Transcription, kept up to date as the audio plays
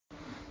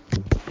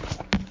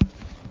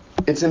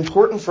it's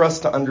important for us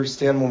to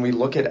understand when we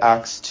look at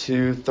Acts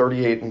 2,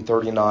 38 and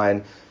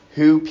 39,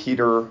 who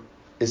Peter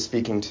is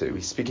speaking to.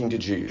 He's speaking to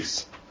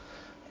Jews.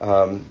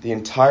 The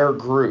entire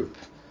group,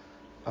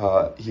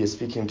 he is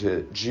speaking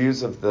to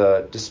Jews of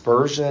the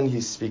dispersion.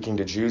 He's speaking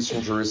to Jews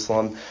from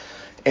Jerusalem.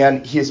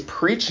 And he is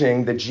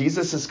preaching that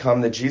Jesus has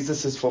come, that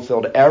Jesus has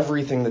fulfilled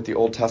everything that the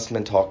Old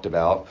Testament talked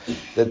about,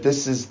 that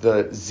this is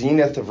the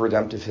zenith of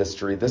redemptive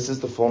history. This is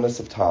the fullness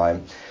of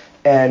time.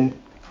 And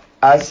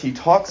as he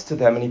talks to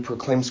them and he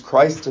proclaims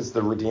Christ as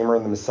the Redeemer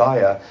and the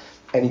Messiah,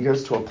 and he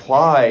goes to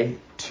apply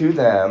to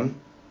them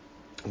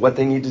what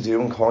they need to do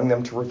and calling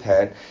them to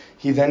repent,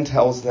 he then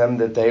tells them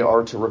that they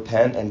are to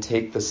repent and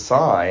take the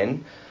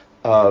sign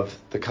of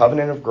the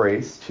covenant of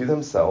grace to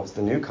themselves,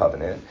 the new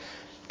covenant.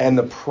 And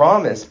the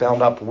promise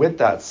bound up with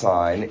that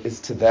sign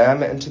is to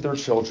them and to their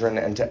children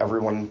and to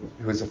everyone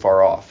who is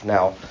afar off.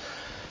 Now,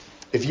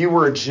 if you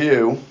were a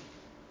Jew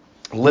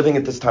living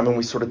at this time, and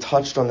we sort of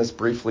touched on this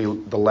briefly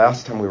the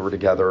last time we were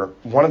together,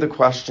 one of the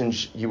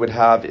questions you would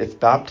have if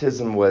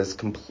baptism was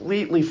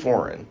completely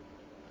foreign,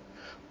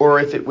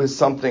 or if it was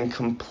something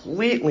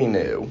completely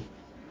new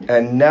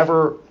and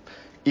never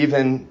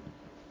even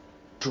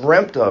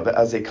dreamt of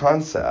as a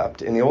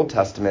concept in the Old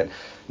Testament,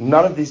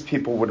 none of these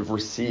people would have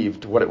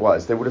received what it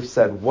was. They would have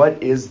said,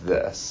 "What is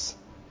this?"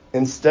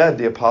 Instead,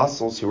 the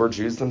apostles, who are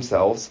Jews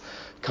themselves,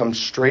 come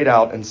straight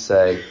out and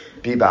say,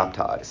 "Be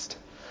baptized."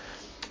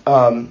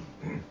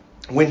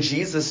 When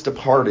Jesus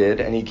departed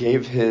and he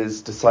gave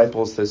his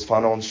disciples those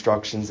final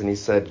instructions and he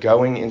said,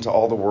 "Going into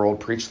all the world,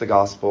 preach the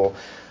gospel,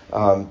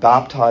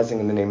 baptizing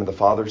in the name of the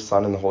Father,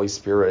 Son, and the Holy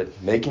Spirit,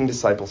 making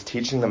disciples,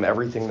 teaching them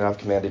everything that I've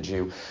commanded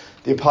you,"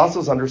 the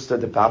apostles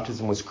understood that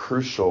baptism was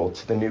crucial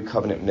to the new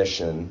covenant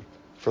mission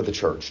for the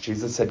church.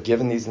 Jesus had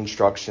given these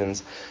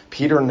instructions.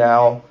 Peter,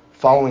 now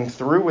following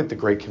through with the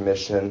Great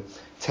Commission,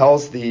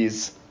 tells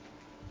these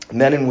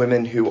men and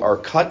women who are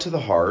cut to the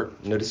heart,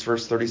 notice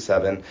verse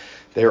 37,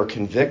 they are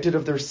convicted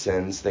of their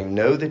sins. They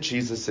know that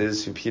Jesus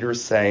is who Peter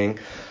is saying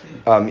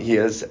he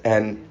is,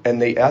 and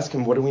they ask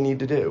him, "What do we need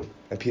to do?"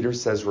 And Peter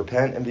says,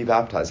 "Repent and be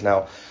baptized."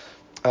 Now,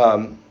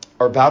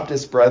 our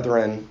Baptist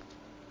brethren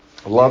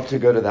love to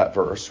go to that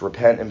verse,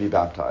 repent and be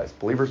baptized.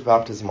 Believers'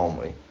 baptism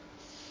only.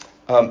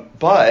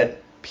 But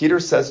Peter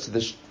says to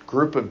this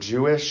group of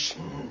Jewish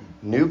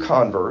new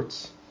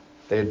converts,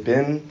 they had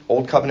been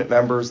Old Covenant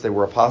members, they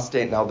were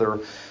apostate, now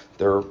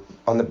they're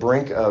on the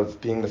brink of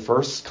being the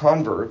first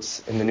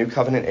converts in the New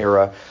Covenant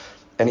era,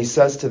 and he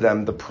says to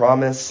them, the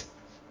promise,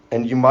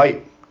 and you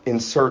might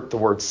insert the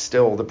word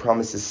still, the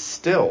promise is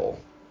still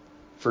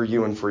for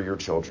you and for your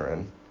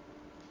children,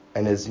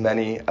 and as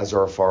many as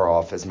are far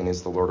off, as many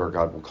as the Lord our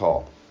God will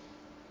call.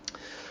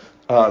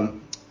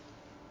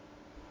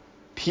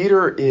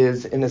 Peter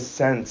is, in a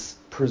sense,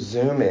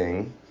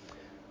 presuming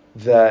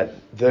that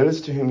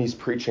those to whom he's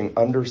preaching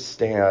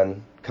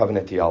understand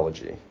covenant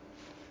theology.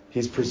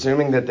 He's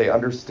presuming that they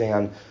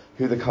understand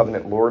who the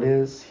covenant Lord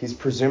is. He's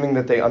presuming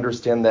that they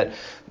understand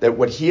that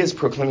what he is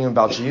proclaiming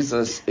about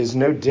Jesus is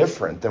no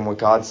different than what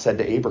God said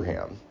to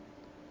Abraham.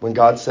 When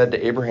God said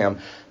to Abraham,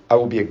 "I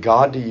will be a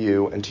God to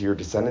you and to your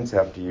descendants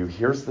after you.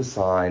 Here's the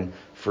sign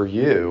for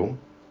you,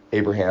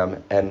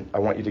 Abraham, and I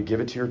want you to give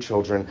it to your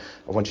children.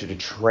 I want you to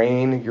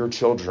train your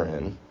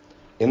children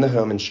in the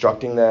home,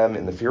 instructing them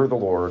in the fear of the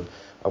Lord.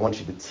 I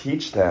want you to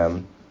teach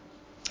them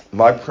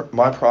my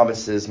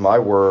promises, my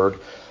word,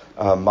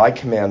 my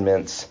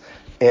commandments."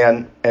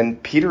 And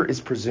Peter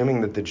is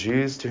presuming that the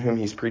Jews to whom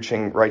he's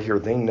preaching right here,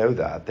 they know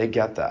that, they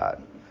get that.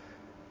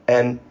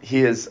 And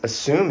he is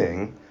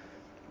assuming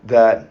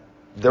that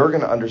they're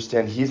going to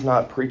understand he's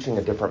not preaching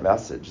a different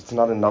message. It's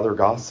not another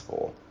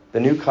gospel. The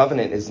new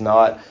covenant is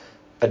not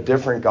a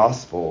different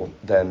gospel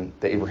than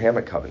the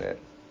Abrahamic covenant.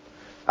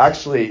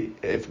 Actually,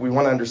 if we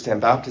want to understand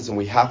baptism,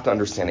 we have to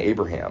understand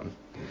Abraham.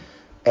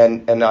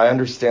 And I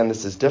understand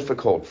this is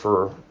difficult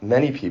for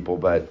many people,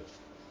 but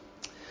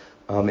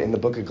in the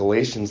book of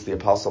Galatians, the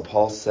Apostle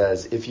Paul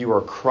says, if you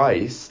are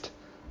Christ,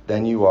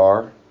 then you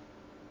are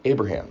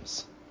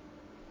Abraham's,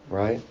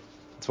 right?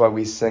 That's why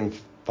we sing,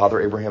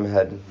 Father Abraham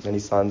had many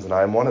sons, and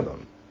I am one of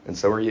them, and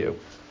so are you.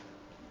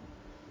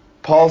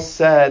 Paul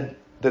said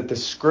that the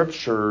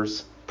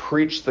scriptures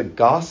preach the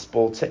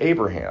gospel to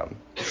Abraham,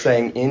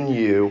 saying, in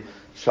you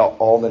shall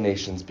all the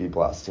nations be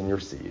blessed, in your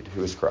seed,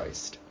 who is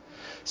Christ.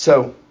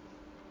 So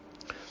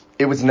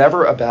it was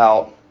never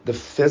about the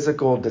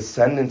physical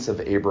descendants of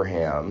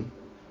Abraham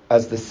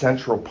as the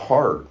central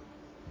part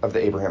of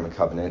the Abrahamic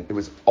covenant. It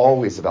was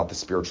always about the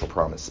spiritual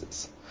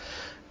promises.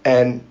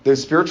 And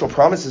those spiritual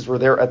promises were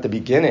there at the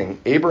beginning.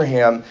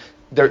 Abraham,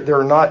 there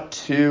are not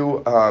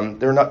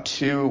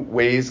two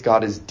ways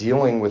God is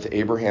dealing with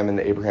Abraham in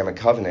the Abrahamic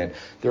covenant.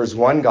 There's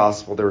one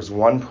gospel, there's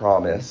one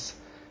promise.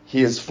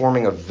 He is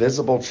forming a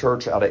visible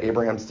church out of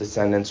Abraham's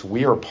descendants.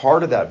 We are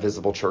part of that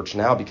visible church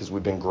now because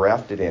we've been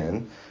grafted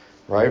in,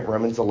 right?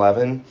 Romans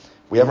 11.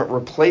 We haven't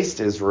replaced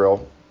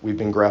Israel. We've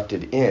been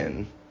grafted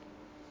in,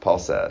 Paul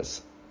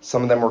says.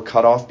 Some of them were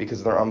cut off because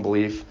of their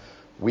unbelief.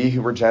 We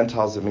who were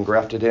Gentiles have been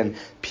grafted in.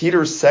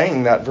 Peter's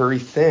saying that very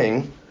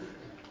thing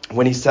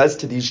when he says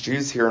to these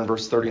Jews here in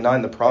verse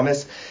 39, the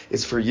promise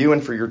is for you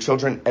and for your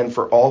children and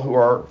for all who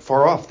are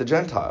far off, the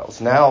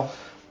Gentiles. Now,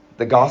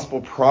 the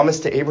gospel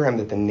promised to Abraham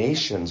that the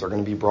nations are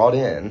going to be brought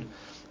in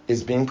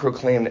is being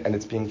proclaimed, and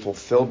it's being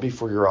fulfilled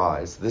before your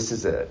eyes. This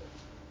is it.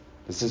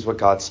 This is what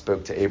God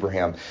spoke to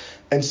Abraham.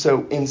 And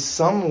so in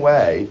some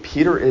way,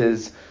 Peter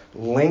is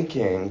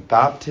linking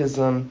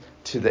baptism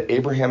to the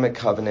Abrahamic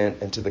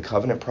covenant and to the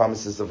covenant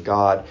promises of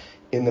God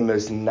in the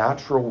most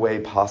natural way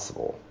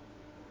possible.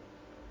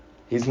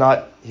 He's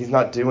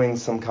not doing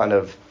some kind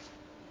of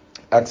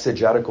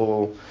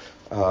exegetical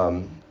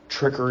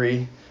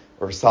trickery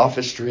or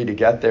sophistry to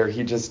get there.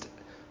 He just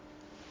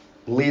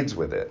leads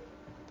with it.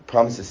 The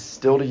promise is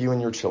still to you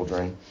and your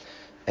children.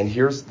 And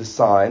here's the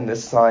sign.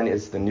 This sign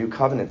is the new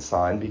covenant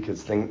sign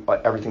because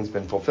everything's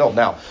been fulfilled.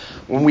 Now,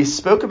 when we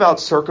spoke about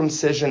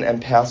circumcision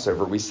and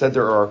Passover, we said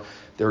there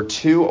are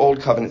 2 old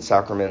covenant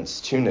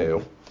sacraments, 2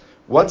 new.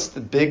 What's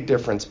the big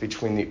difference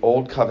between the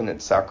old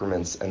covenant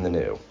sacraments and the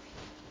new?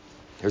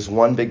 There's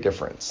one big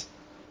difference.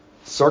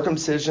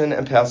 Circumcision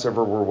and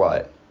Passover were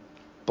what?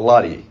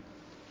 Bloody.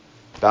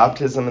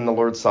 Baptism and the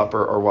Lord's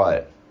Supper are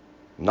what?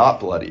 Not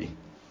bloody.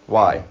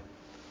 Why?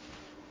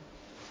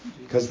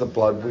 Because the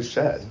blood was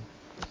shed.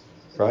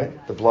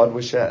 Right? The blood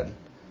was shed.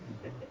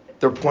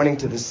 They're pointing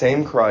to the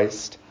same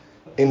Christ.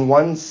 In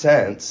one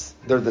sense,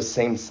 they're the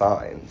same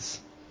signs.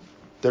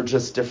 They're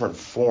just different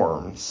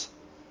forms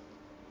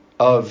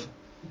of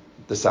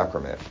the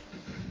sacrament.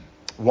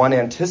 One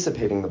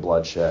anticipating the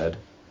bloodshed,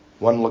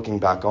 one looking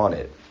back on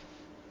it.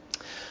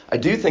 I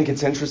do think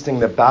it's interesting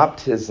that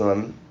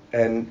baptism,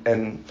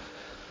 and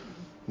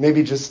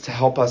maybe just to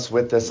help us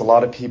with this, a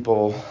lot of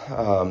people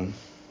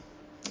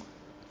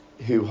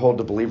who hold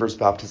to believers'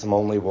 baptism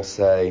only will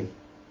say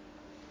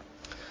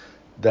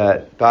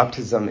that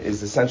baptism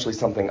is essentially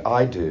something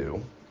I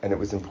do, and it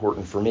was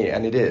important for me,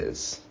 and it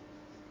is.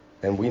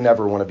 And we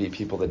never want to be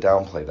people that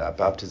downplay that.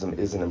 Baptism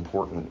is an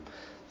important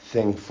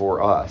thing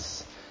for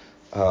us.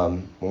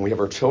 When we have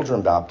our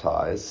children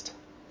baptized,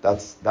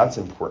 that's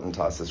important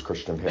to us as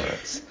Christian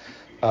parents.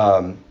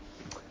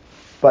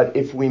 But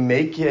if we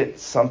make it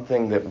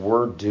something that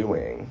we're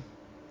doing,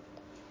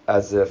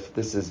 as if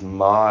this is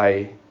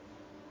my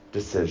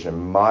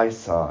decision, my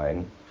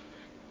sign,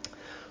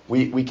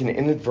 we can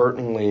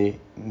inadvertently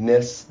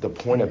miss the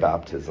point of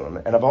baptism.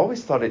 And I've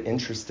always thought it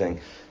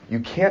interesting. You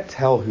can't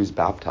tell who's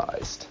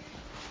baptized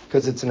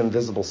because it's an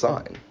invisible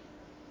sign.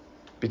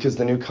 Because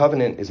the new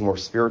covenant is more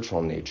spiritual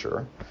in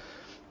nature.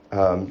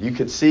 You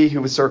could see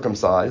who was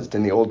circumcised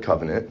in the old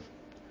covenant.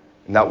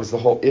 And that was the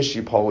whole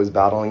issue Paul was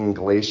battling in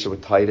Galatia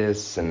with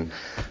Titus and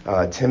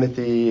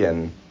Timothy.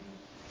 And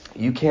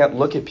you can't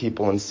look at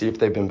people and see if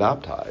they've been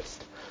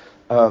baptized.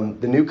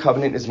 The new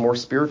covenant is more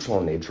spiritual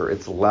in nature.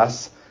 It's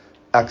less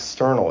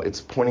external. It's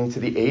pointing to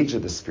the age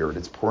of the Spirit.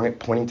 It's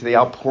pointing to the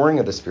outpouring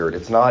of the Spirit.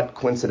 It's not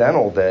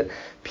coincidental that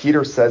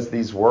Peter says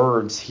these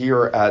words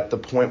here at the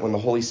point when the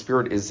Holy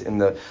Spirit is in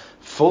the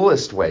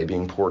fullest way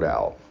being poured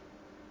out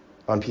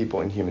on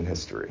people in human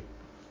history.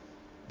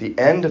 The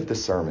end of the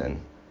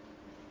sermon,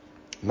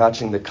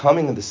 matching the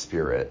coming of the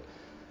Spirit,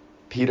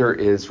 Peter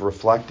is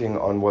reflecting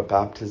on what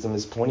baptism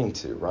is pointing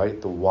to, right?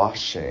 The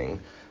washing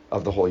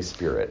of the Holy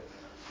Spirit.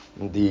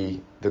 The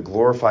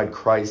glorified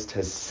Christ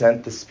has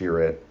sent the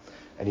Spirit,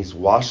 and he's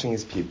washing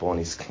his people, and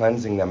he's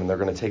cleansing them, and they're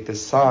going to take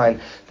this sign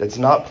that's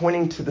not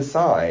pointing to the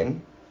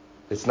sign,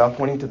 it's not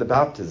pointing to the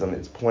baptism,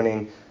 it's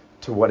pointing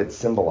to what it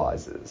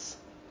symbolizes.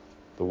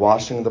 The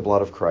washing of the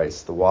blood of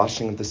Christ, the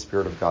washing of the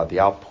Spirit of God, the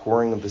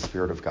outpouring of the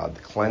Spirit of God,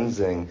 the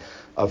cleansing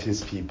of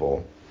his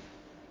people.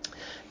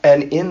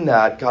 And in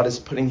that, God is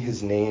putting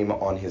his name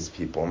on his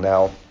people.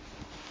 Now,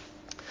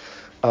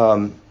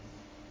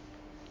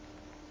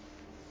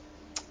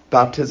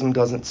 baptism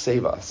doesn't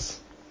save us.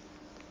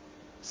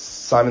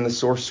 Simon the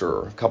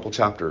sorcerer, a couple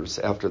chapters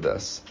after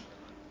this,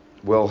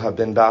 will have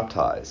been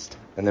baptized.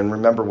 And then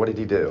remember, what did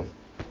he do?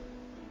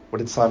 What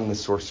did Simon the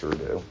sorcerer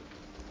do?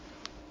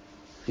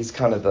 He's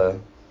kind of the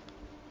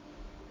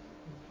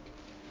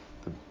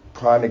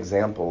prime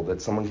example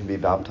that someone can be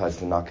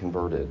baptized and not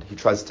converted. He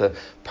tries to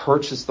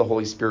purchase the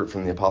Holy Spirit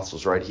from the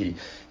apostles, right?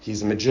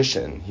 He's a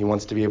magician. He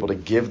wants to be able to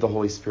give the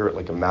Holy Spirit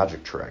like a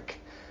magic trick.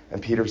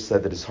 And Peter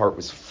said that his heart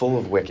was full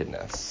of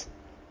wickedness.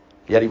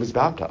 Yet he was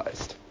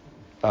baptized.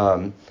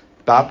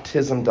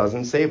 Baptism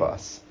doesn't save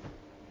us.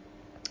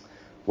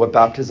 What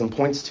baptism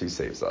points to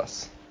saves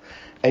us.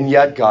 And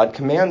yet God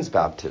commands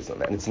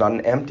baptism, and it's not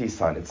an empty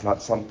sign. It's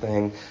not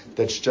something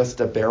that's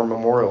just a bare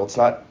memorial. It's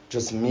not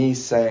just me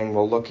saying,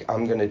 well, look,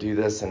 I'm going to do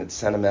this, and it's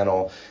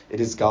sentimental. It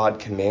is God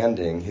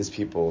commanding his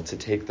people to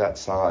take that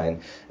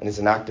sign, and it's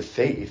an act of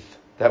faith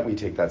that we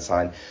take that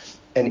sign.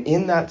 And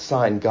in that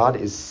sign, God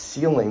is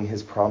sealing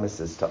his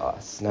promises to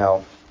us.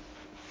 Now,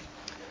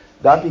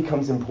 that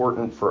becomes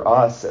important for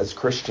us as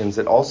Christians.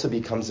 It also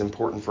becomes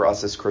important for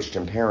us as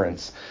Christian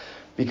parents,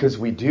 because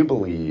we do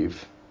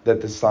believe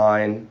that the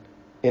sign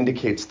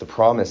indicates the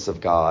promise of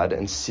God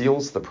and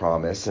seals the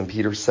promise. And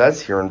Peter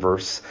says here in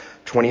verse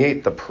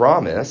 28, the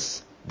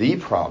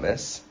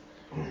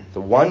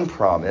one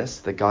promise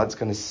that God's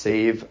going to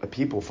save a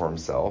people for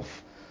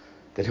himself,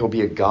 that he'll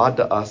be a God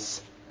to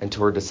us and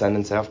to our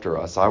descendants after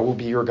us. I will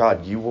be your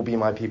God. You will be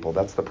my people.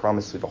 That's the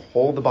promise through the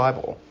whole of the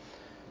Bible.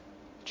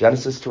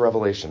 Genesis to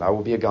Revelation. I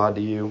will be a God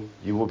to you.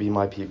 You will be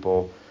my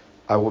people.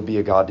 I will be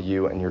a God to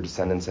you and your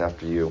descendants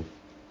after you.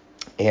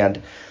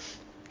 And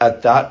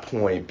at that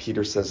point,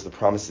 Peter says the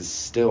promise is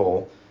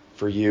still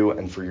for you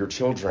and for your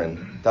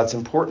children. That's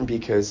important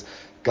because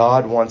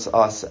God wants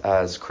us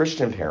as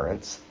Christian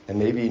parents, and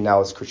maybe now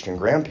as Christian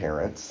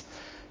grandparents,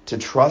 to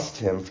trust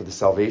him for the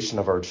salvation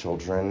of our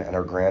children and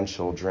our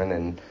grandchildren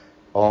and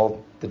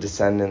all the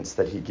descendants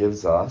that he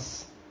gives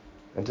us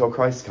until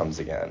Christ comes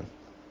again.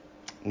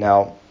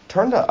 Now,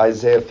 turn to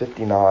Isaiah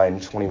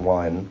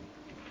 59:21.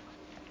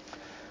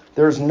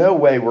 There's no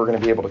way we're going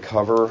to be able to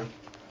cover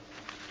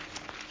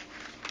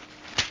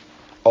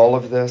all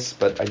of this,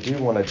 but I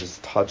do want to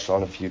just touch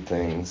on a few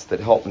things that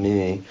help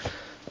me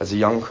as a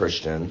young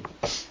Christian.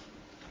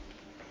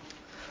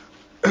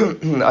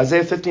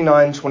 Isaiah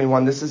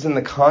 59:21, this is in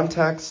the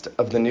context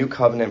of the New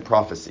Covenant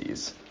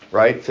prophecies,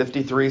 right?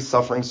 53,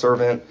 suffering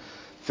servant.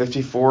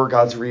 54,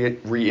 God's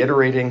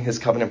reiterating his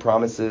covenant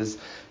promises.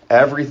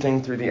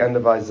 Everything through the end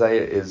of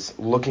Isaiah is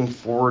looking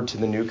forward to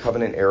the New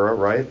Covenant era,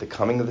 right? The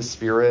coming of the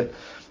Spirit,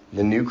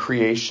 the new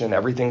creation,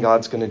 everything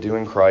God's going to do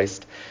in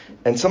Christ.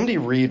 And somebody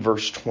read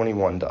verse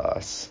 21 to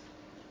us.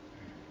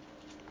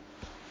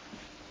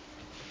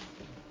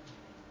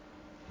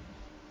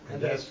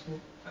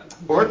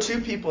 Or two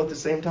people at the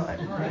same time.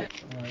 All right.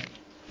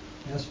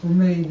 As for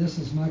me, this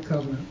is my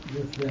covenant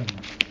with them,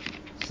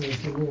 says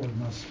the Lord.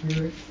 My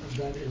spirit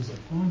that is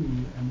upon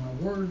you, and my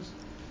words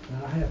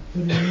that I have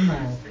put in your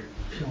mouth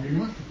shall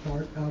not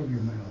depart out of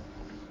your mouth,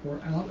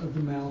 or out of the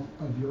mouth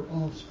of your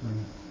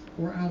offspring,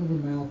 or out of the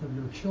mouth of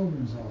your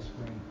children's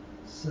offspring,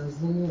 says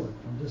the Lord,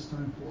 from this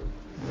time forth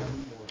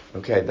forevermore.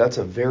 Okay, that's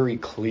a very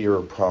clear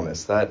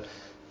promise. That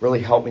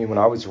really helped me when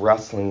I was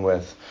wrestling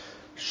with,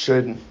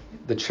 should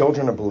the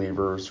children of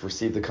believers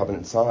receive the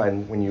covenant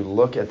sign? When you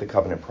look at the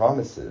covenant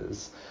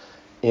promises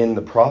in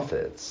the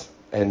prophets,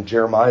 and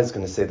Jeremiah is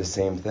going to say the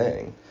same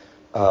thing,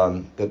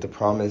 that the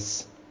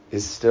promise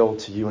is still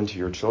to you and to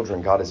your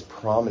children. God is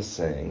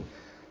promising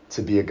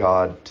to be a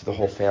God to the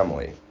whole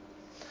family.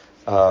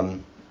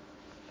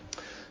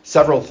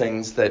 Several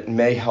things that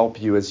may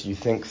help you as you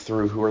think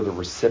through who are the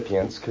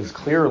recipients, because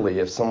clearly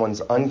if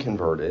someone's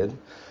unconverted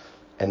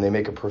and they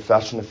make a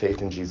profession of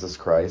faith in Jesus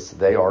Christ,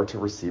 they are to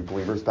receive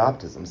believer's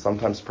baptism.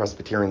 Sometimes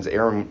Presbyterians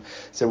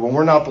say, well,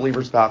 we're not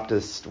believers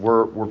Baptist,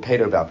 we're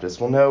Paedo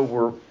Baptist. Well, no,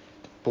 we're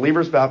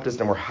believers Baptist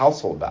and we're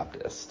household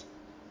Baptist.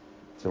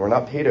 So we're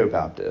not Paedo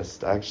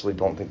Baptist. I actually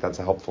don't think that's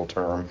a helpful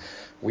term.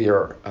 We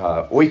are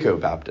Oiko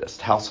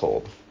Baptist,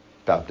 household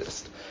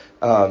Baptist.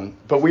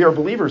 But we are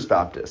believers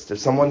Baptist. If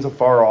someone's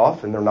afar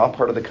off and they're not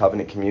part of the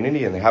covenant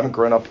community and they haven't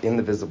grown up in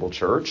the visible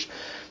church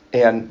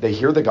and they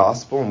hear the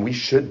gospel, and we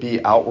should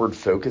be outward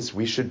focused,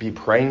 we should be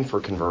praying for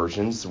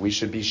conversions, we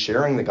should be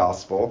sharing the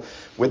gospel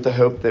with the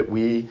hope that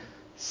we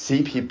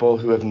see people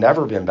who have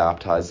never been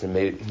baptized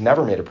and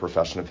never made a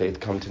profession of faith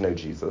come to know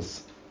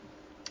Jesus.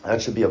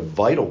 That should be a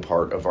vital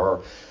part of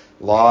our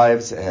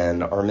lives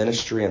and our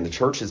ministry and the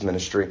church's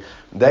ministry.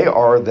 They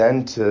are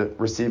then to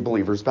receive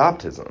believers'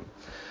 baptism.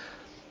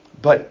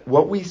 But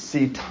what we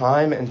see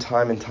time and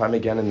time and time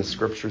again in the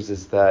scriptures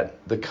is that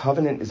the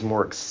covenant is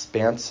more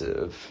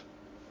expansive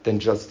than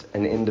just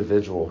an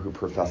individual who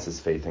professes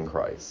faith in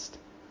Christ.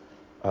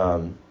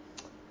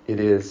 It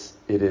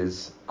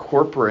is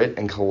corporate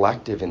and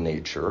collective in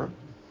nature,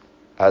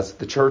 as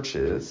the church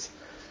is,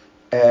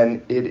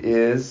 and it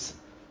is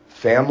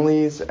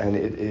families, and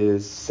it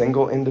is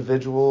single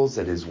individuals,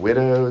 it is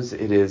widows,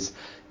 it is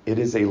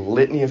a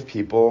litany of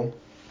people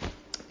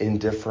in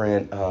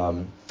different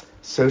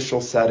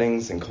social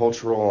settings and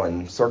cultural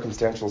and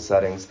circumstantial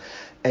settings,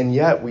 and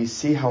yet we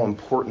see how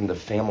important the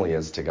family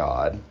is to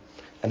God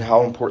and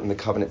how important the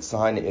covenant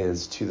sign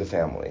is to the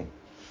family.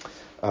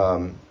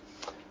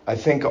 I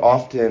think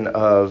often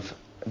of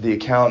the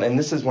account, and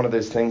this is one of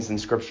those things in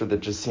Scripture that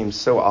just seems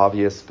so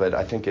obvious, but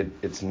I think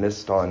it's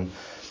missed on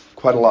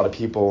quite a lot of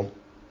people,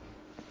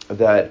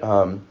 that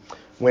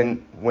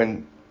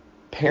when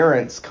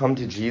parents come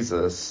to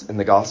Jesus in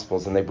the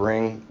Gospels and they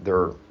bring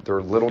their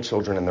little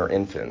children and their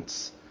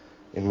infants,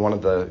 in one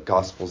of the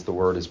Gospels the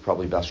word is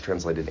probably best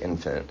translated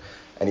infant,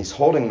 and he's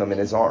holding them in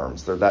his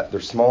arms. They're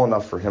small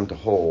enough for him to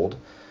hold.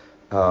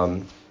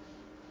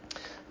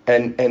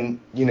 And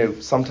you know,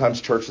 sometimes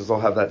churches will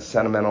have that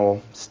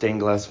sentimental stained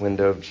glass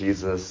window of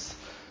Jesus,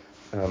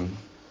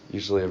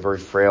 usually a very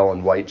frail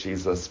and white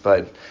Jesus,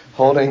 but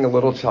holding a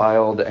little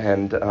child,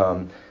 and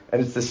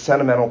it's this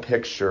sentimental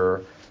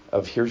picture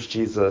of here's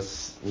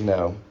Jesus, you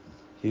know,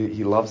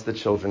 he loves the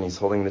children, he's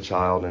holding the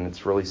child, and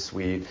it's really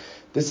sweet.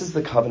 This is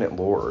the covenant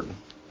Lord.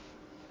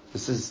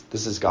 This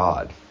is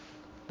God.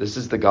 This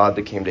is the God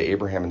that came to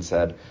Abraham and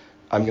said,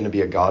 I'm going to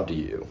be a God to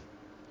you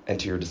and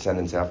to your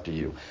descendants after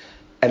you.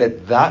 And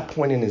at that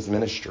point in his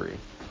ministry,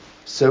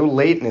 so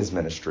late in his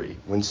ministry,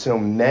 when so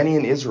many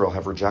in Israel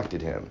have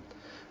rejected him,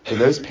 for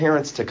those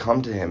parents to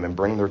come to him and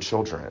bring their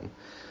children,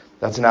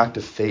 that's an act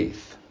of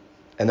faith.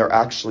 And they're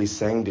actually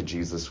saying to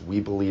Jesus, we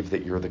believe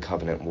that you're the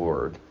covenant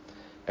Lord,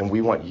 and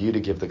we want you to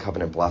give the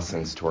covenant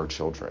blessings to our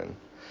children.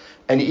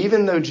 And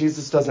even though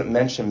Jesus doesn't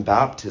mention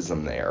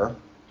baptism there,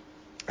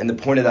 and the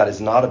point of that is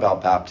not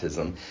about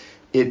baptism,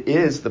 it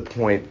is the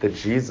point that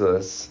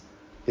Jesus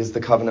is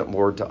the covenant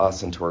Lord to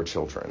us and to our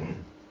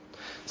children.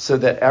 So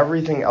that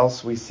everything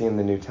else we see in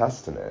the New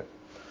Testament,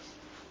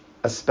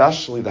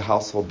 especially the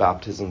household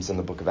baptisms in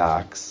the book of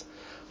Acts,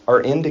 are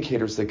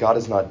indicators that God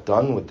is not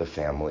done with the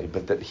family,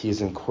 but that he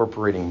is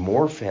incorporating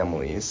more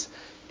families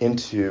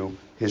into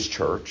his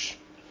church,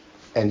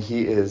 and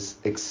he is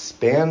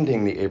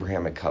expanding the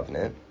Abrahamic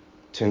covenant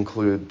to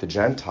include the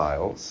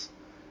Gentiles,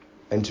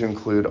 and to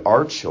include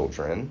our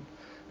children,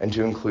 and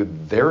to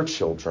include their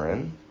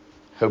children,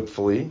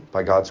 hopefully,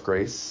 by God's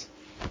grace,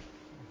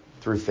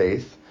 through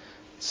faith,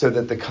 so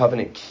that the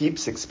covenant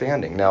keeps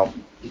expanding. Now,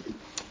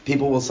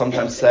 people will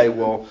sometimes say,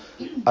 well,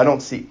 I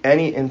don't see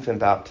any infant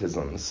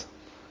baptisms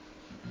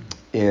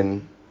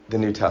in the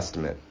New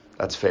Testament.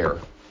 That's fair.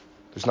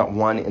 There's not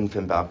one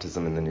infant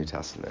baptism in the New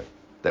Testament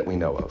that we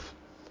know of.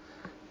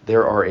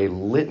 There are a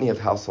litany of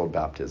household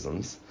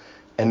baptisms,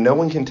 and no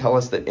one can tell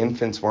us that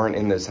infants weren't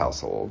in those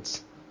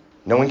households.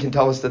 No one can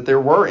tell us that there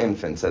were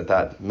infants at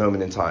that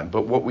moment in time.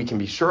 But what we can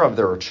be sure of,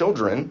 there are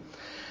children,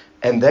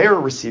 and they are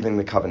receiving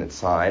the covenant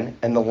sign.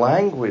 And the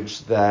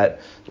language that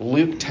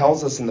Luke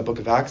tells us in the book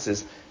of Acts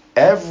is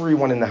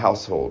everyone in the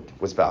household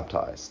was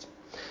baptized.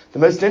 The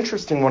most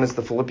interesting one is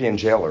the Philippian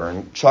jailer,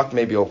 and Chuck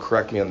maybe will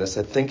correct me on this.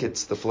 I think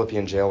it's the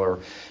Philippian jailer.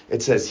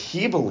 It says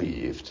he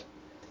believed,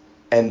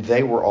 and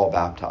they were all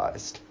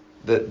baptized.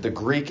 The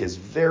Greek is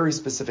very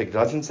specific. It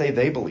doesn't say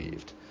they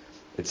believed.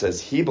 It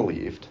says he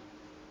believed,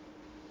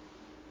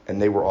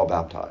 and they were all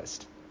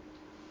baptized.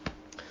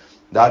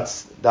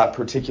 That's that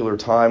particular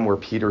time where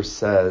Peter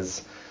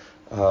says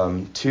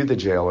to the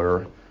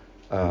jailer,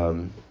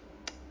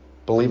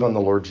 believe on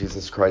the Lord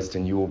Jesus Christ,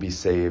 and you will be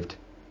saved,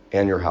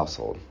 and your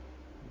household.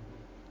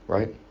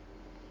 Right?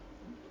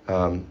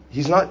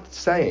 He's not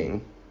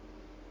saying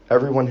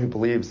everyone who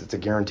believes it's a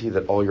guarantee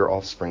that all your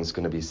offspring is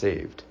going to be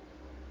saved.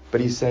 But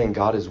he's saying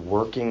God is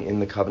working in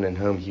the covenant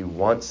home. He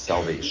wants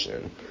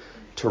salvation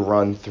to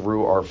run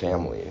through our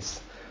families.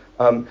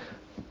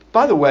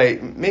 By the way,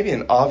 maybe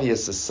an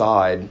obvious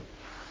aside,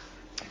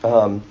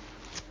 why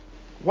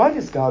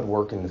does God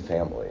work in the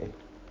family,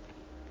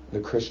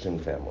 the Christian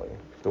family,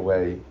 the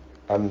way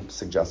I'm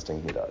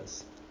suggesting he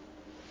does?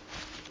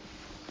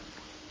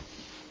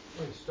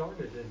 Well, it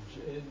started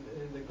in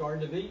the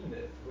Garden of Eden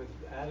with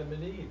Adam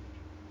and Eve.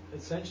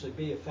 Essentially,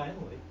 be a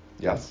family.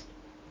 Yes.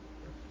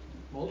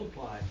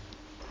 Multiply.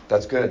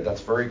 That's good.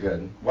 That's very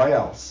good. Why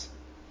else?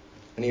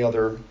 Any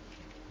other?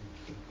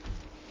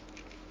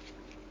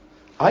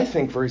 I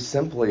think very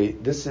simply,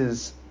 this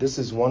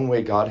is one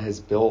way God has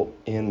built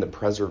in the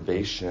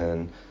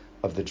preservation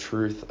of the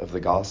truth of the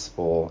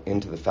gospel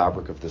into the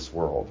fabric of this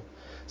world.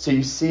 So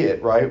you see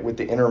it, right, with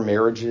the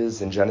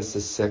intermarriages in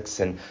Genesis 6,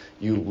 and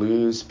you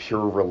lose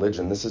pure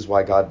religion. This is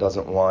why God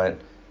doesn't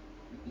want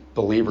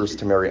believers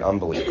to marry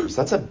unbelievers.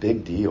 That's a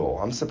big deal.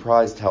 I'm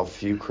surprised how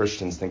few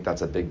Christians think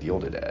that's a big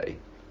deal today.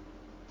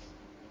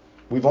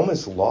 We've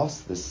almost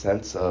lost this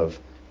sense of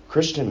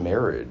Christian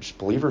marriage.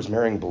 Believers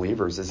marrying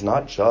believers is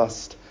not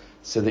just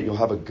so that you'll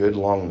have a good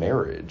long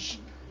marriage.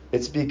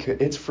 It's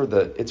for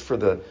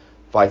the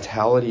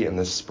vitality and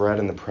the spread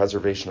and the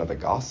preservation of the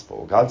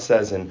gospel. God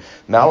says in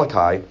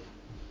Malachi,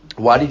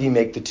 why did he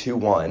make the two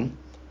one?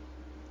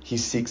 He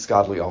seeks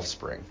godly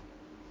offspring.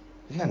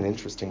 Isn't that an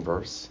interesting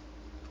verse?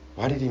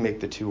 Why did he make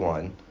the two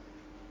one?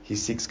 He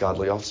seeks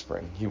godly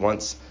offspring. He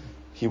wants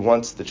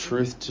the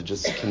truth to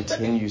just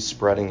continue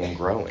spreading and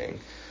growing.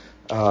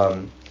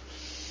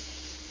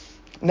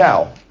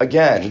 Now,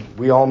 again,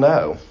 we all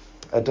know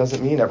that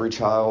doesn't mean every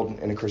child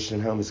in a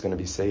Christian home is going to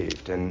be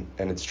saved. And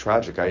it's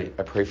tragic. I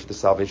pray for the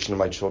salvation of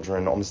my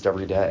children almost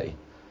every day.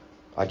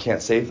 I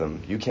can't save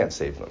them. You can't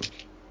save them.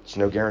 There's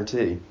no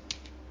guarantee.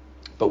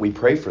 But we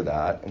pray for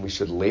that, and we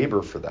should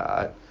labor for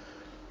that,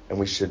 and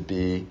we should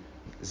be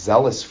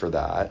zealous for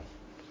that.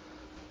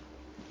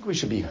 We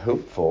should be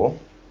hopeful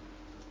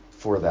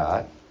for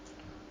that.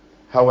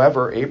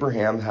 However,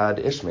 Abraham had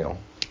Ishmael.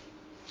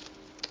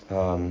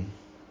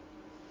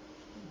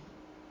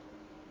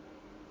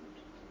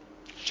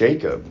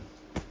 Jacob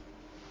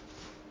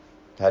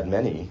had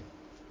many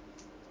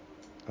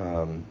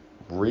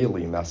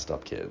really messed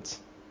up kids.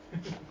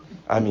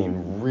 I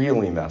mean,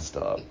 really messed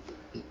up.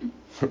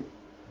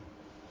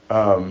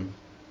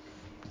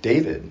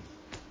 David,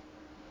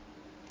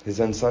 his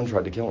own son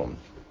tried to kill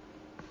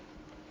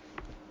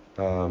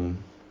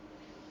him.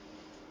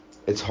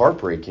 It's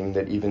heartbreaking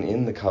that even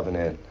in the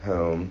covenant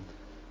home,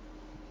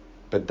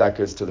 but that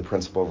goes to the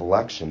principle of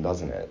election,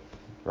 doesn't it?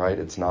 Right?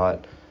 It's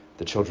not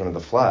the children of the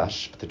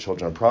flesh, but the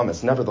children of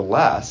promise.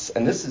 Nevertheless,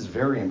 and this is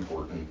very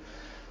important,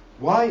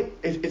 why,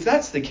 if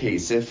that's the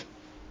case, if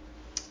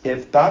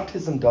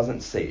baptism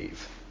doesn't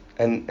save,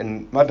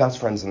 and my best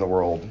friends in the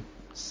world,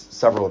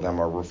 several of them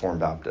are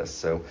Reformed Baptists,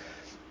 so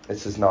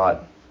this is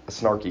not a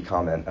snarky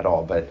comment at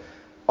all, but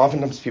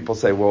oftentimes people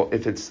say, well,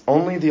 if it's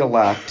only the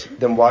elect,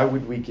 then why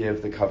would we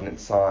give the covenant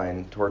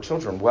sign to our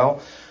children?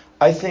 Well,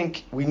 I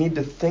think we need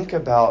to think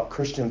about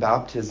Christian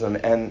baptism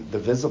and the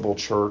visible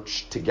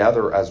church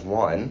together as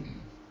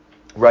one,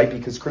 right?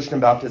 Because Christian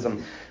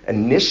baptism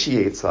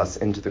initiates us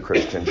into the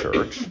Christian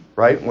church,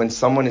 right? When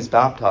someone is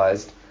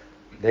baptized,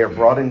 they are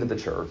brought into the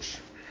church.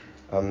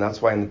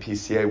 That's why in the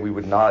PCA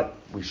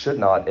we should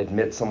not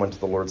admit someone to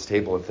the Lord's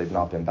table if they've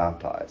not been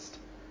baptized,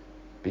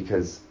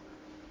 because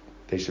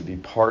they should be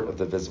part of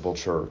the visible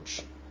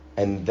church.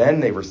 And then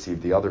they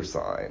receive the other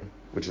sign,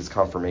 which is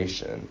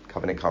confirmation,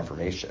 covenant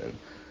confirmation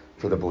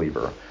for the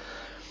believer.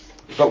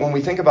 But when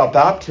we think about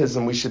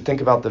baptism, we should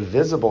think about the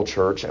visible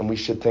church, and we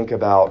should think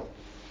about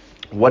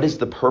what is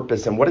the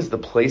purpose and what is the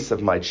place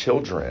of my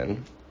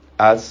children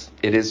as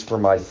it is for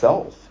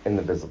myself in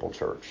the visible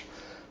church.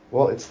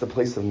 Well, it's the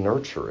place of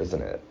nurture,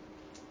 isn't it?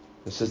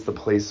 This is the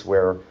place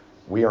where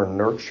we are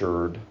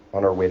nurtured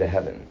on our way to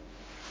heaven.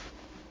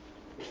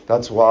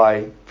 That's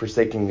why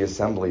forsaking the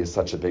assembly is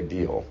such a big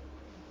deal.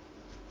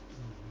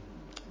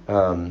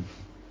 I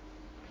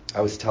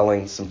was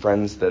telling some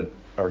friends that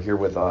are here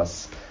with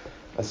us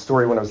a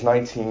story. When I was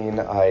 19,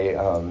 I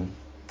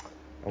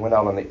went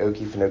out on the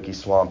Okefenokee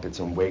Swamp. It's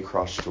in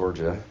Waycross,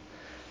 Georgia.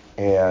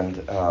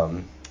 And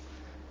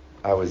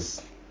I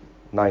was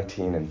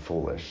 19 and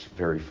foolish,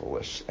 very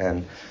foolish.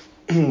 And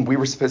we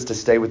were supposed to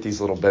stay with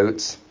these little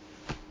boats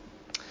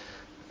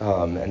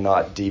and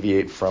not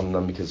deviate from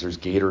them because there's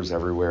gators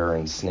everywhere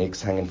and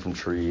snakes hanging from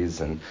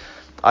trees. And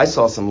I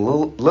saw some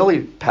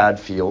lily pad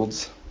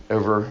fields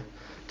over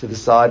to the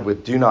side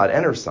with do not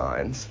enter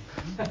signs.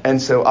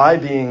 And so I,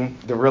 being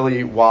the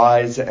really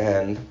wise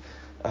and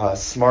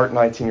smart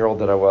 19-year-old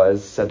that I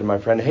was, said to my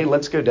friend, hey,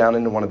 let's go down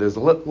into one of those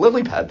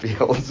lily pad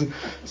fields.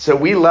 So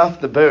we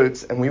left the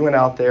boats and we went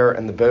out there,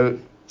 and the boat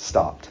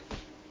stopped.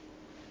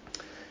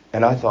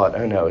 And I thought,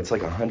 oh no, it's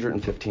like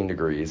 115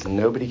 degrees and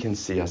nobody can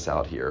see us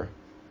out here.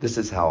 This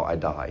is how I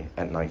die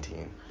at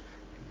 19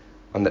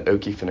 on the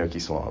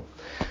Okefenokee Swamp.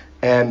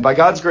 And by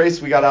God's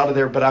grace, we got out of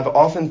there. But I've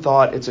often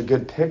thought it's a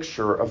good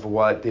picture of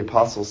what the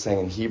apostles say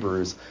in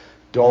Hebrews.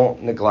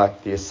 Don't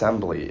neglect the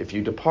assembly. If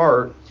you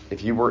depart,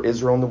 if you were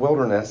Israel in the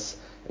wilderness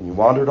and you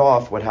wandered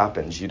off, what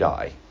happens? You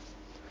die.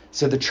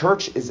 So the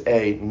church is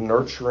a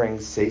nurturing,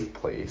 safe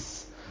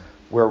place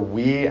where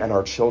we and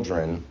our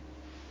children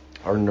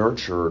are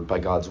nurtured by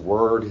God's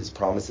word, his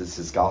promises,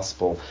 his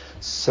gospel,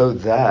 so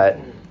that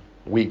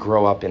we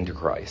grow up into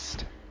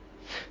Christ.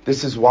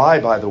 This is why,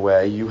 by the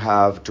way, you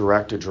have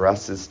direct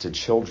addresses to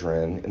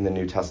children in the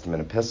New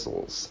Testament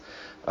epistles.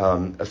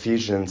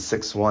 Ephesians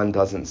 6:1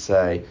 doesn't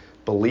say,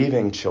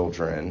 believing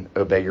children,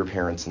 obey your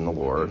parents in the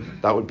Lord.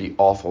 That would be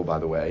awful, by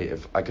the way,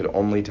 if I could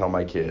only tell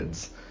my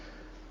kids,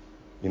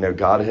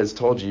 God has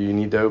told you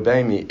need to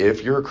obey me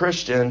if you're a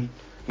Christian.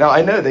 Now,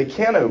 I know they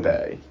can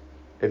obey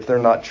if they're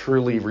not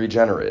truly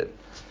regenerate,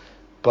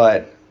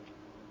 but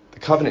the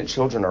covenant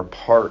children are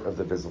part of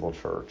the visible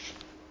church.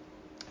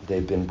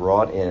 They've been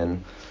brought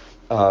in,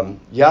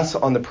 yes,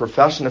 on the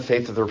profession of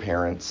faith of their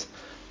parents,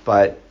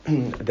 but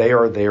they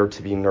are there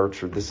to be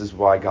nurtured. This is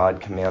why God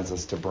commands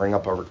us to bring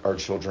up our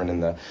children in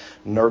the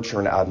nurture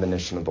and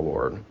admonition of the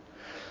Lord.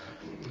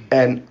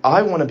 And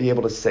I want to be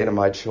able to say to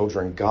my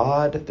children,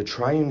 God, the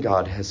triune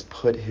God, has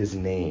put his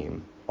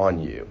name on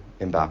you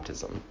in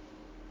baptism.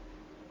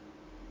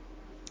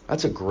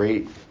 That's a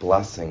great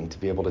blessing to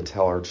be able to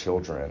tell our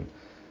children,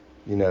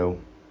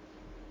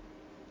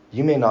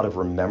 you may not have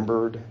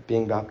remembered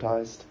being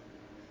baptized,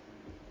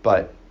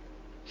 but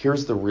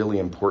here's the really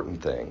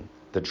important thing.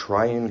 The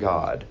triune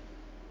God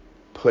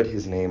put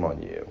his name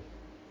on you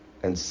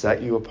and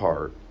set you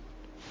apart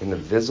in the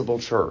visible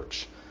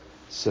church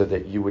so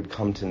that you would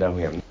come to know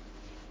him.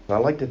 And I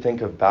like to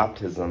think of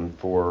baptism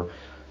for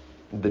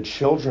the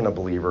children of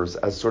believers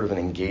as sort of an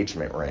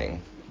engagement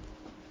ring.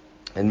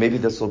 And maybe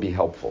this will be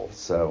helpful.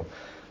 So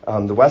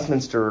the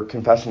Westminster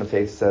Confession of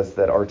Faith says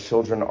that our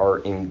children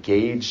are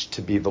engaged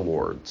to be the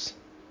Lord's.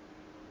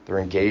 They're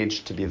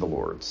engaged to be the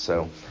Lord's.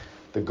 So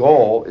the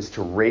goal is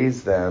to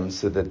raise them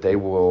so that they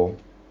will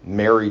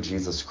marry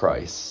Jesus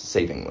Christ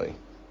savingly.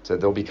 So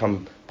they'll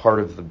become part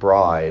of the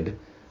bride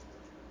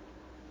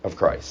of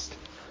Christ.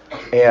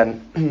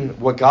 And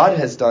what God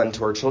has done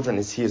to our children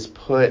is he has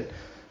put,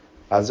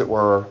 as it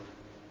were,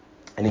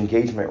 an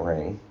engagement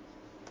ring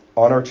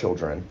on our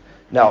children.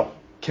 Now,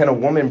 can a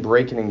woman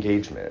break an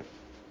engagement?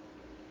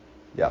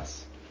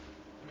 Yes.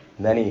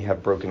 Many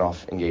have broken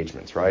off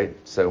engagements, right?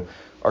 So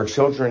our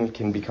children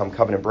can become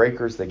covenant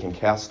breakers. They can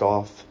cast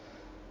off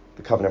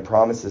the covenant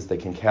promises. They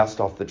can cast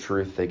off the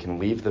truth. They can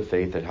leave the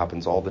faith. It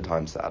happens all the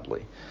time,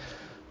 sadly.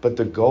 But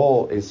the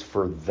goal is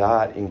for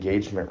that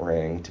engagement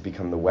ring to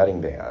become the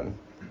wedding band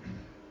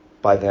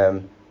by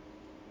them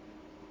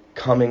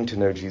coming to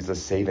know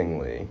Jesus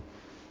savingly,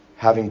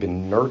 having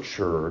been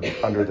nurtured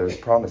under those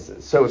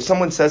promises. So if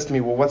someone says to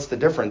me, well, what's the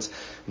difference?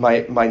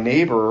 My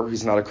neighbor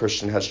who's not a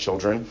Christian has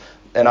children,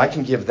 and I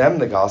can give them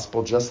the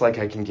gospel just like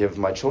I can give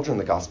my children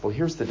the gospel.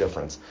 Here's the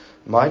difference.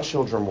 My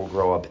children will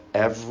grow up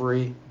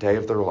every day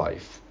of their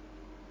life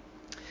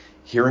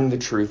hearing the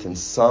truth in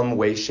some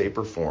way, shape,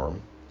 or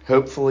form,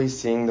 hopefully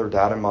seeing their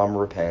dad and mom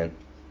repent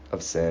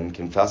of sin,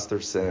 confess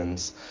their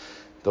sins.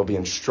 They'll be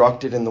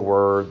instructed in the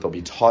Word. They'll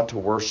be taught to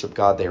worship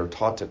God. They are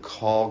taught to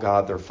call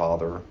God their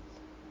Father.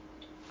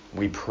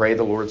 We pray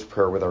the Lord's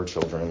Prayer with our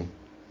children.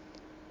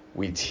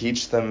 We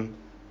teach them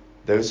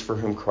those for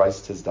whom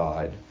Christ has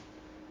died.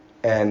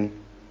 And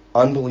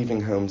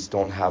unbelieving homes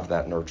don't have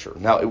that nurture.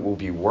 Now, it will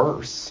be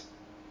worse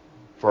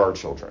for our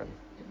children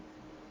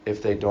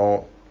if they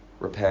don't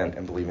repent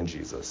and believe in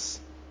Jesus.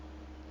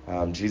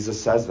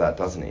 Jesus says that,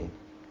 doesn't he?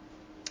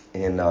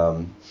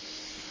 In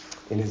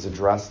his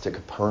address to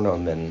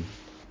Capernaum and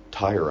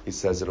Tyre, he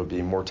says it'll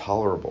be more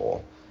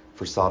tolerable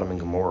for Sodom and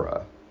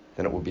Gomorrah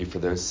than it will be for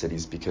those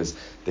cities because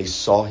they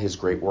saw his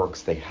great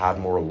works. They had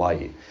more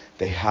light.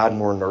 They had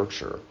more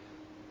nurture.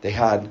 They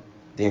had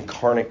the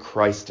incarnate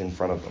Christ in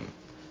front of them.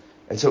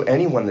 And so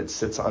anyone that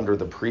sits under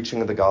the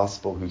preaching of the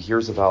gospel, who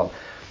hears about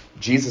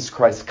Jesus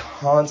Christ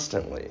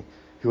constantly,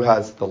 who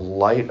has the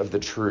light of the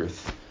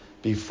truth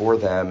before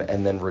them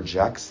and then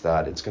rejects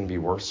that, it's going to be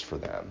worse for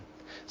them.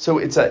 So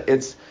it's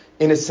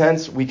in a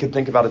sense, we could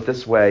think about it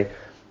this way.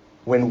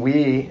 When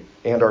we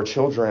and our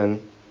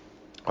children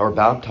are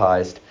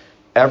baptized,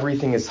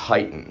 everything is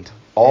heightened.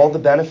 All the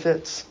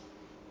benefits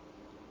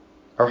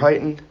are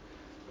heightened,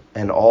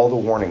 and all the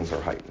warnings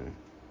are heightened.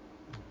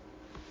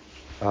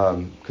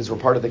 Because we're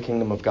part of the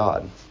kingdom of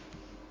God.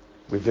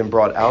 We've been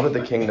brought out of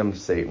the kingdom of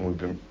Satan. We've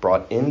been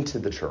brought into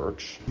the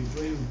church. We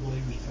believe in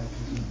believers'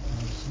 baptism.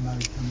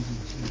 Somebody comes and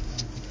says,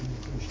 I became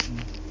a Christian.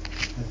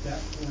 At that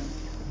point,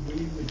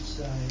 we would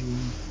say you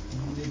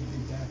need to be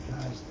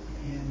baptized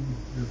in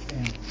your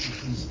family.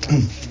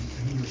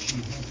 He or she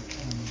has a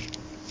family.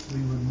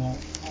 We would want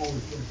all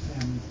of their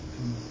family to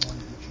become a part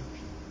of the church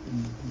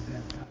and be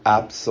baptized.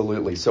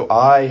 Absolutely. So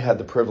I had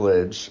the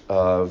privilege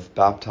of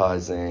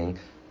baptizing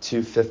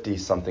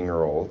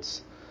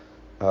 250-something-year-olds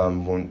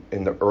when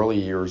in the early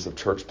years of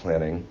church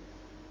planning.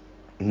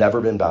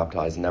 Never been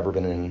baptized, never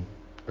been in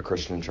a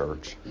Christian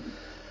church.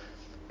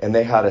 And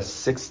they had a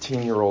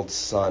 16-year-old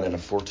son and a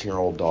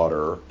 14-year-old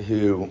daughter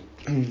who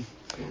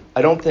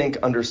I don't think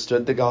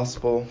understood the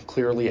gospel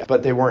clearly,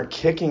 but they weren't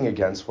kicking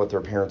against what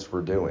their parents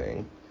were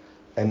doing.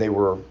 And they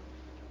were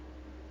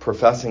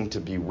professing to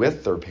be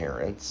with their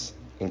parents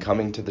and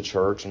coming to the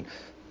church, and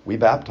we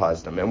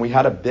baptized them. And we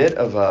had a bit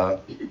of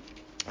a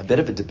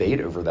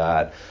debate over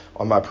that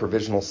on my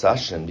provisional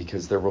session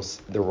because there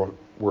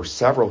were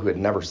several who had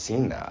never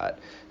seen that.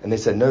 And they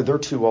said, no, they're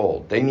too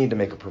old. They need to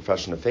make a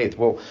profession of faith.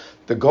 Well,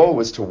 the goal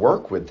was to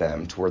work with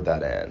them toward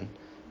that end.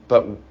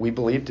 But we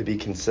believed to be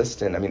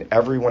consistent. I mean,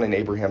 everyone in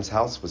Abraham's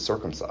house was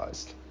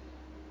circumcised.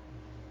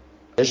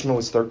 Ishmael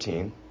was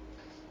 13.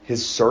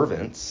 His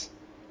servants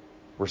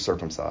were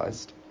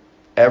circumcised.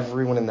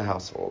 Everyone in the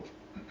household.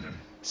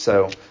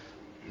 So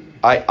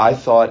I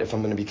thought if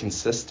I'm going to be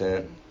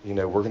consistent, we're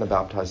going to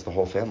baptize the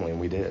whole family, and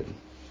we did.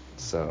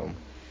 So,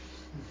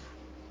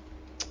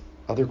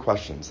 other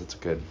questions? That's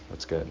good.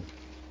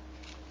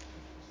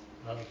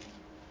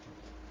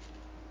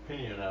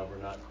 Penny and I were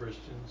not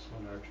Christians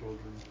when our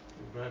children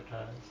were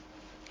baptized,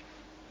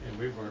 and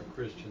we weren't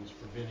Christians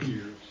for many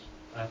years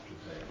after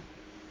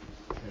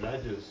that. And I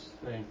just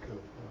think of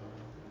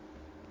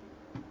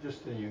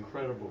just the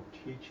incredible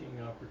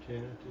teaching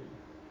opportunity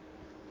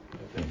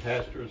that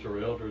pastors or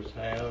elders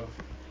have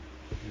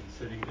in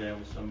sitting down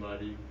with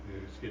somebody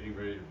who's getting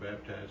ready to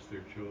baptize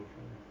their children.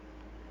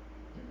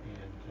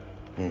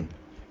 And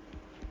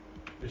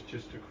it's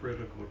just a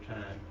critical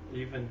time,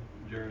 even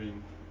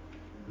during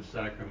the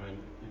sacrament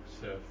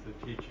itself,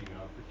 the teaching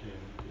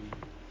opportunity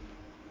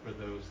for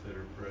those that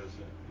are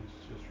present is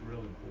just real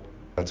important.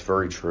 That's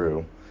very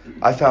true.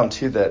 I found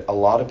too that a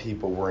lot of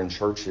people were in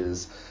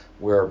churches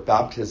where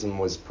baptism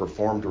was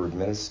performed or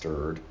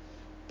administered,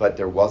 but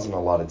there wasn't a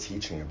lot of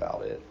teaching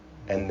about it.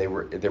 And they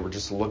were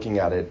just looking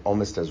at it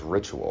almost as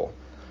ritual.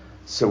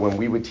 So when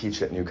we would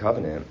teach at New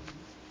Covenant,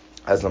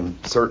 as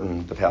I'm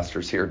certain the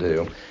pastors here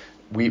do,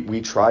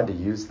 we tried to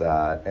use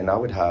that, and I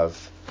would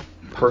have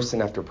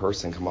person after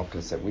person come up to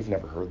us and say, we've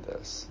never heard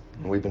this,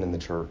 and we've been in the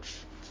church.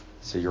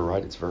 So you're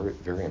right, it's very,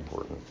 very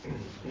important.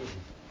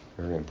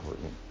 Very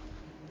important.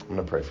 I'm going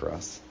to pray for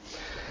us.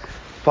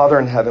 Father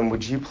in heaven,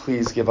 would you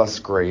please give us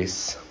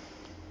grace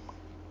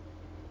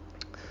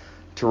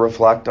to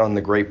reflect on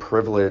the great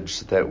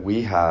privilege that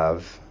we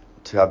have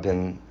to have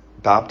been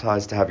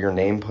baptized, to have your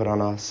name put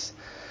on us.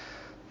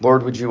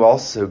 Lord, would you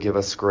also give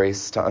us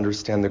grace to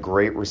understand the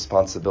great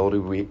responsibility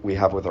we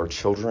have with our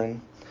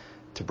children,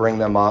 to bring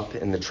them up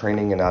in the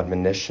training and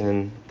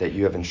admonition that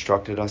you have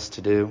instructed us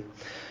to do.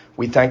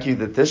 We thank you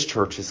that this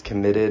church is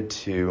committed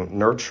to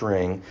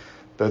nurturing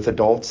both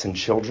adults and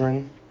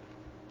children.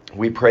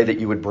 We pray that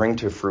you would bring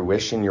to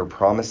fruition your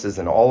promises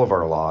in all of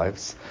our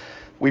lives.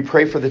 We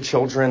pray for the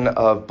children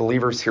of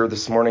believers here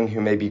this morning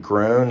who may be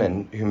grown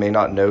and who may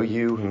not know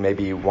you, who may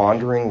be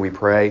wandering. We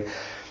pray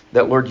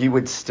that, Lord, you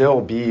would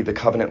still be the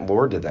covenant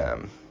Lord to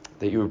them,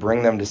 that you would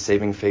bring them to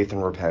saving faith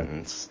and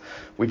repentance.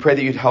 We pray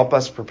that you'd help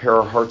us prepare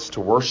our hearts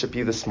to worship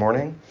you this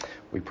morning.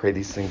 We pray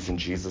these things in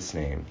Jesus'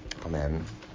 name. Amen.